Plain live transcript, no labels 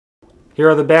Here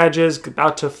are the badges.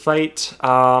 About to fight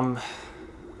Lava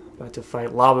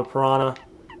Piranha.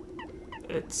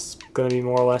 It's gonna be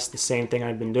more or less the same thing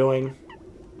I've been doing,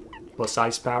 plus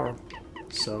ice power.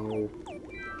 So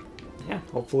yeah,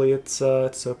 hopefully it's a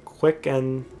quick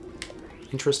and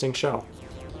interesting show.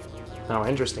 How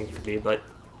interesting it could be, but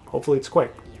hopefully it's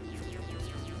quick.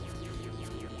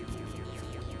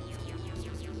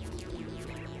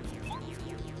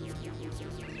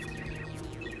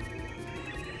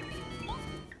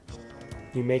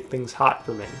 You make things hot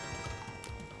for me.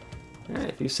 Yeah,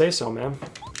 if you say so, man.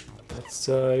 That's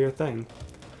your thing.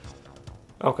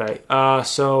 Okay,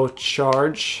 so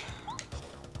charge.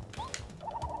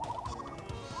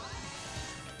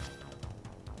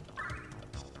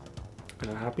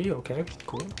 Happy? Okay,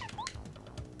 cool.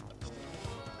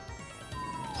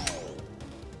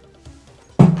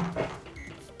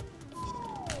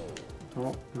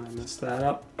 Oh, I messed that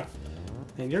up.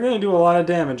 And you're gonna do a lot of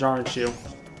damage, aren't you?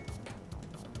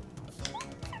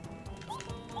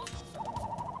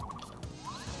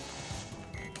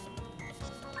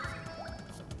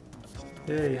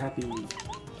 Yay, happy.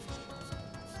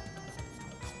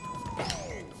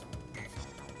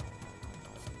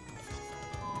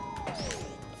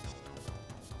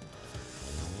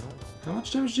 How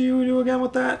much damage do you do again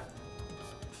with that?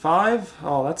 5?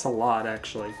 Oh, that's a lot,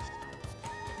 actually.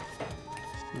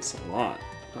 That's a lot.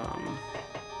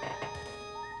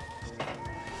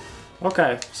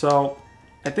 Okay, so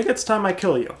I think it's time I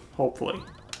kill you, hopefully.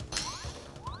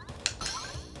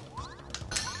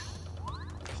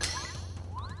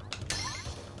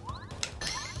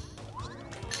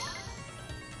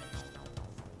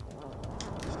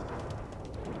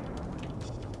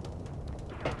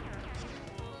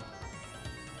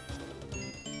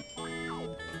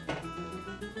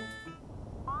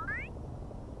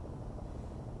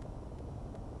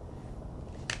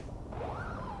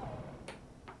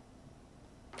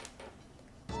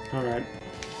 Alright.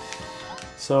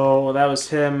 So that was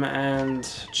him, and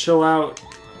chill out.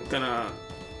 I'm gonna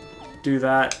do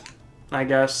that, I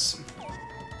guess.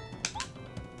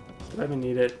 Do I even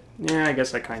need it? Yeah, I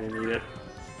guess I kind of need it.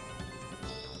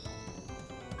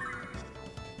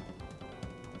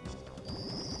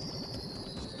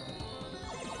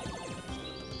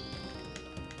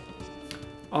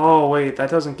 Oh, wait, that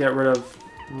doesn't get rid of...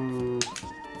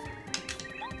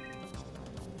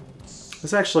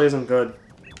 This actually isn't good.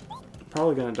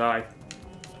 Probably gonna die.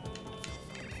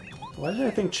 Why did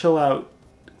I think Chill Out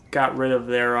got rid of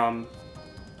their,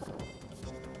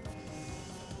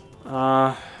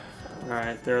 Alright,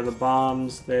 there are the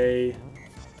bombs, they...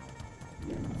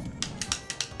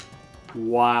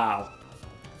 Wow.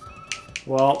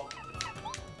 Well,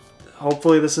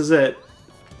 hopefully this is it.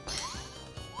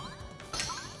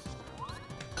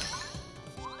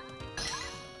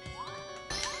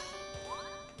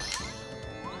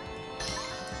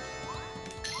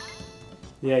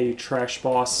 Yeah, you trash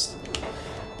boss.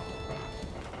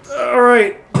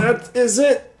 Alright, that is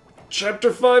it.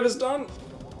 Chapter 5 is done.